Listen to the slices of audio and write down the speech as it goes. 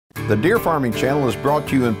The Deer Farming Channel is brought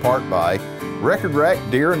to you in part by Record Rack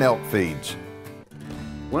Deer and Elk Feeds.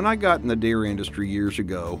 When I got in the deer industry years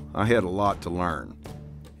ago, I had a lot to learn.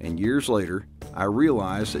 And years later, I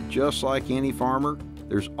realized that just like any farmer,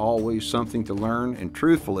 there's always something to learn, and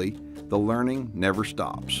truthfully, the learning never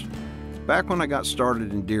stops. Back when I got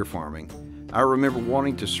started in deer farming, I remember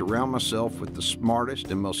wanting to surround myself with the smartest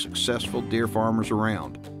and most successful deer farmers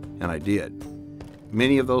around, and I did.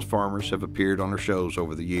 Many of those farmers have appeared on our shows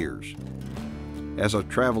over the years. As I've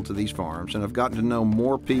traveled to these farms and I've gotten to know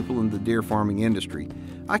more people in the deer farming industry,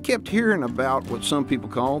 I kept hearing about what some people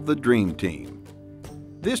call the Dream Team.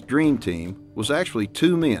 This Dream Team was actually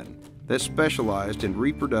two men that specialized in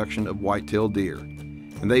reproduction of whitetail deer,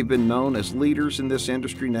 and they've been known as leaders in this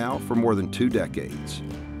industry now for more than 2 decades.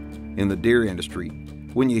 In the deer industry,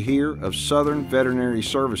 when you hear of Southern Veterinary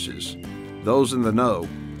Services, those in the know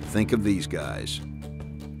think of these guys.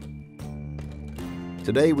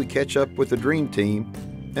 Today we catch up with the Dream Team,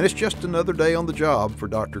 and it's just another day on the job for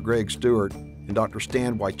Dr. Greg Stewart and Dr.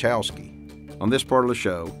 Stan Wojciechowski. On this part of the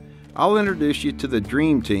show, I'll introduce you to the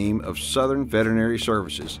Dream Team of Southern Veterinary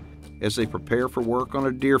Services as they prepare for work on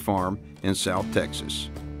a deer farm in South Texas.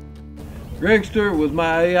 Greg Stewart was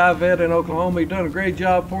my AI vet in Oklahoma. He's done a great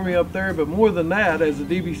job for me up there, but more than that, as a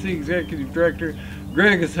DBC Executive Director,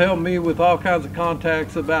 Greg has helped me with all kinds of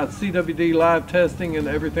contacts about CWD live testing and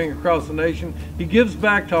everything across the nation. He gives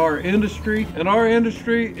back to our industry, and our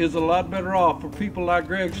industry is a lot better off for people like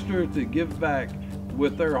Greg Stewart that give back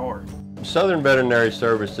with their heart. Southern Veterinary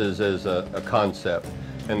Services is a concept,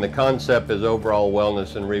 and the concept is overall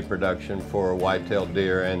wellness and reproduction for whitetail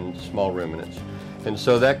deer and small ruminants. And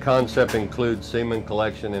so that concept includes semen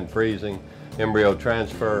collection and freezing, embryo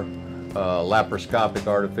transfer, laparoscopic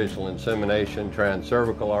artificial insemination,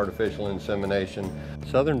 transcervical artificial insemination.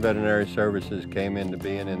 Southern Veterinary Services came into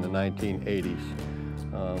being in the 1980s.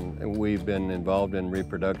 And we've been involved in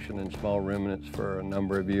reproduction in small ruminants for a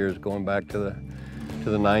number of years, going back to the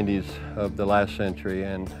 90s of the last century.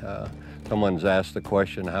 And someone's asked the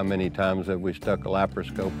question, how many times have we stuck a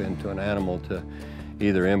laparoscope into an animal to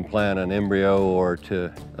either implant an embryo or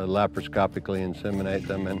to laparoscopically inseminate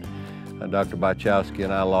them? And Dr. Wojciechowski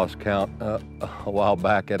and I lost count a while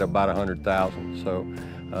back at about 100,000. So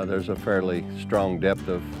there's a fairly strong depth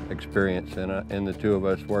of experience in the two of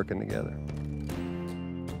us working together.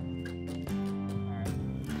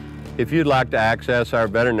 If you'd like to access our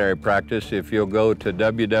veterinary practice, if you'll go to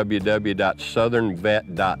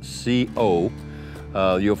www.southernvet.co,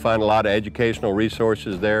 you'll find a lot of educational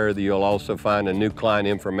resources there. You'll also find a new client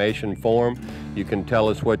information form. You can tell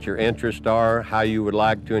us what your interests are, how you would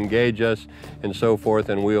like to engage us, and so forth,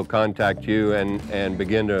 and we'll contact you and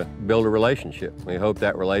begin to build a relationship. We hope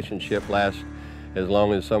that relationship lasts as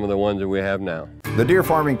long as some of the ones that we have now. The Deer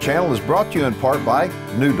Farming Channel is brought to you in part by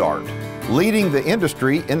New Dart, leading the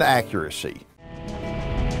industry in accuracy.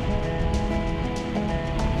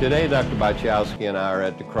 Today, Dr. Wojciechowski and I are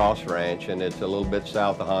at the Cross Ranch, and it's a little bit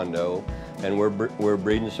south of Hondo, and we're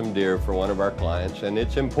breeding some deer for one of our clients. And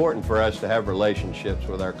it's important for us to have relationships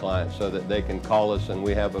with our clients so that they can call us and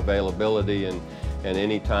we have availability, and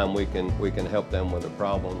anytime we can help them with a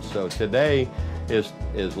problem. So today is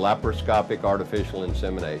laparoscopic artificial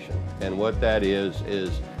insemination, and what that is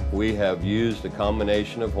we have used a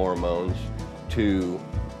combination of hormones to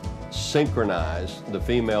synchronize the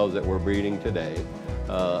females that we're breeding today.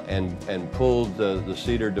 And pulled the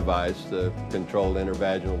CEDAR device, the controlled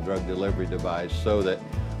intravaginal drug delivery device, so that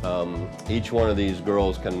each one of these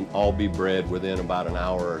girls can all be bred within about an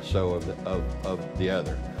hour or so of the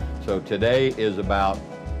other. So today is about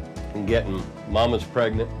getting mamas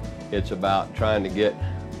pregnant. It's about trying to get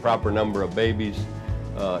a proper number of babies.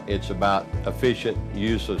 It's about efficient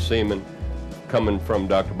use of semen coming from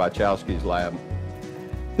Dr. Wojciechowski's lab.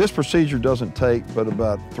 This procedure doesn't take but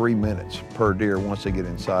about 3 minutes per deer once they get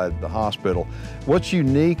inside the hospital. What's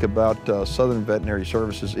unique about Southern Veterinary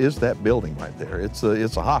Services is that building right there. It's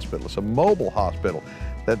a hospital. It's a mobile hospital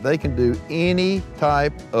that they can do any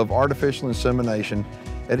type of artificial insemination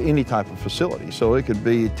at any type of facility. So it could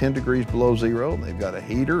be 10 degrees below zero, and they've got a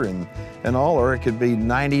heater and all, or it could be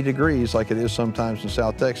 90 degrees like it is sometimes in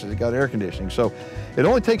South Texas. It's got air conditioning. So it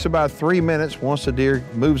only takes about 3 minutes once the deer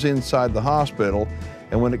moves inside the hospital.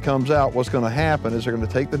 And when it comes out, what's going to happen is they're going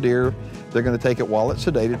to take the deer, they're going to take it while it's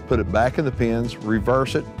sedated, put it back in the pens,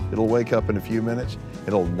 reverse it. It'll wake up in a few minutes.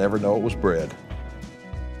 It'll never know it was bred.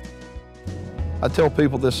 I tell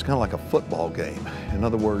people this is kind of like a football game. In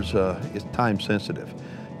other words, it's time sensitive.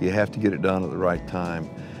 You have to get it done at the right time.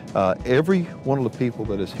 Every one of the people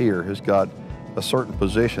that is here has got a certain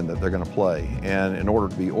position that they're going to play, and in order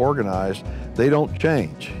to be organized, they don't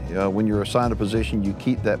change. When you're assigned a position, you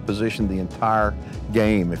keep that position the entire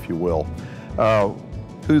game, if you will.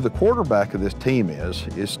 Who the quarterback of this team is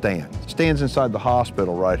Stan. Stan's inside the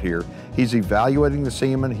hospital right here. He's evaluating the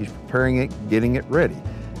semen, he's preparing it, getting it ready.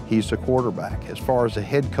 He's the quarterback. As far as the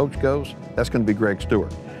head coach goes, that's going to be Greg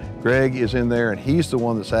Stewart. Greg is in there and he's the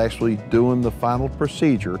one that's actually doing the final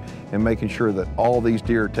procedure and making sure that all these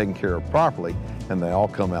deer are taken care of properly and they all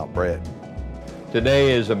come out bred.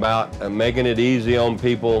 Today is about making it easy on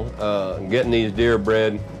people, getting these deer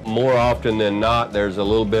bred. More often than not, there's a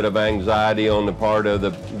little bit of anxiety on the part of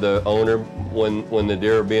the owner when the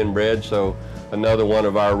deer are being bred. So another one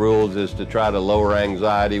of our rules is to try to lower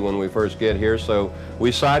anxiety when we first get here. So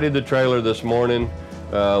we sighted the trailer this morning.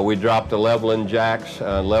 We dropped the leveling jacks,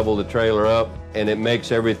 leveled the trailer up, and it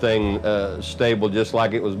makes everything stable just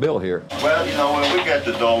like it was built here. Well, you know, when we get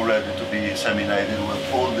the doe ready to be inseminated,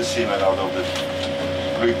 we'll pull the semen out of the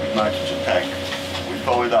liquid nitrogen tank. We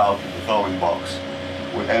throw it out in the throwing box.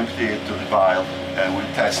 We empty it to the vial and we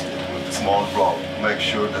test it with a small probe to make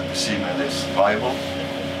sure that the semen is viable,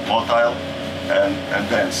 motile, and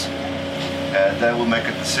dense. And then we'll make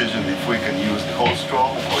a decision if we can use the whole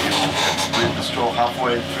straw, or you can split the straw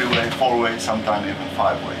halfway, 3-way, 4-way, sometimes even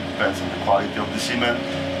 5-way. Depends on the quality of the semen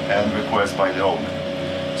and request by the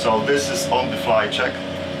owner. So this is on-the-fly check.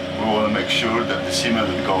 We want to make sure that the semen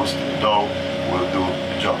that goes to the doe will do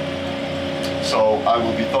the job. So I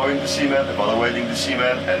will be throwing the semen, evaluating the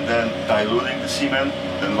semen, and then diluting the semen,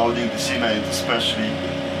 then loading the semen into specially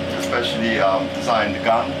designed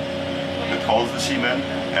gun that holds the semen,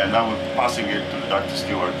 and now we're passing it to Dr.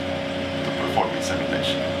 Stewart to perform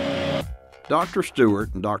insemination. Dr.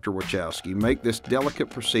 Stewart and Dr. Wachowski make this delicate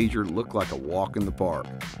procedure look like a walk in the park,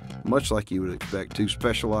 much like you would expect two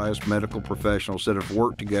specialized medical professionals that have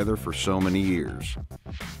worked together for so many years.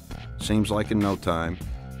 Seems like in no time,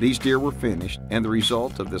 these deer were finished, and the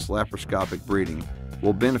result of this laparoscopic breeding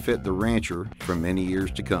will benefit the rancher for many years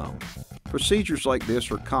to come. Procedures like this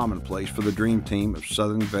are commonplace for the dream team of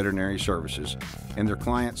Southern Veterinary Services, and their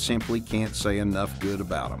clients simply can't say enough good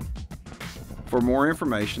about them. For more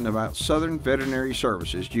information about Southern Veterinary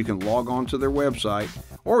Services, you can log on to their website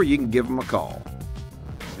or you can give them a call.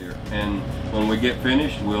 And when we get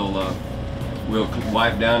finished, we'll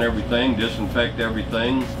wipe down everything, disinfect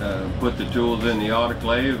everything, put the tools in the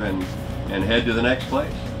autoclave, and head to the next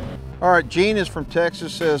place. All right, Gene is from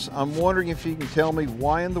Texas, says, I'm wondering if you can tell me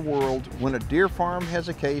why in the world, when a deer farm has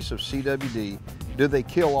a case of CWD, do they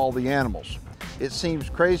kill all the animals? It seems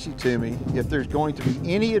crazy to me. If there's going to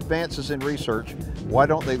be any advances in research, why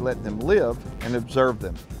don't they let them live and observe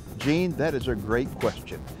them? Gene, that is a great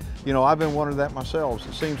question. You know, I've been wondering that myself.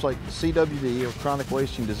 It seems like CWD, or chronic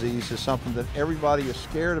wasting disease, is something that everybody is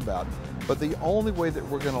scared about. But the only way that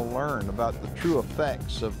we're going to learn about the true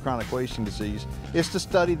effects of chronic wasting disease is to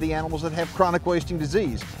study the animals that have chronic wasting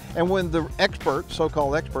disease. And when the experts,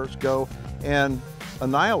 so-called experts, go and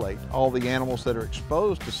annihilate all the animals that are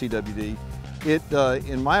exposed to CWD, it,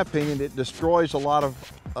 in my opinion, it destroys a lot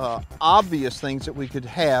of obvious things that we could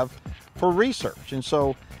have for research. And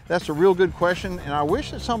so that's a real good question, and I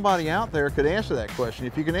wish that somebody out there could answer that question.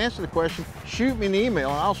 If you can answer the question, shoot me an email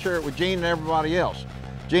and I'll share it with Gene and everybody else.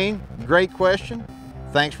 Gene, great question.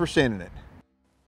 Thanks for sending it.